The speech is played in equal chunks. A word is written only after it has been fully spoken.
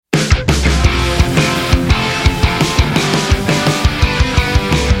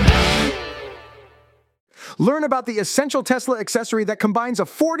Learn about the essential Tesla accessory that combines a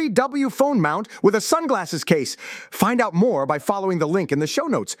 40W phone mount with a sunglasses case. Find out more by following the link in the show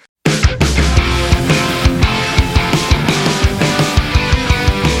notes.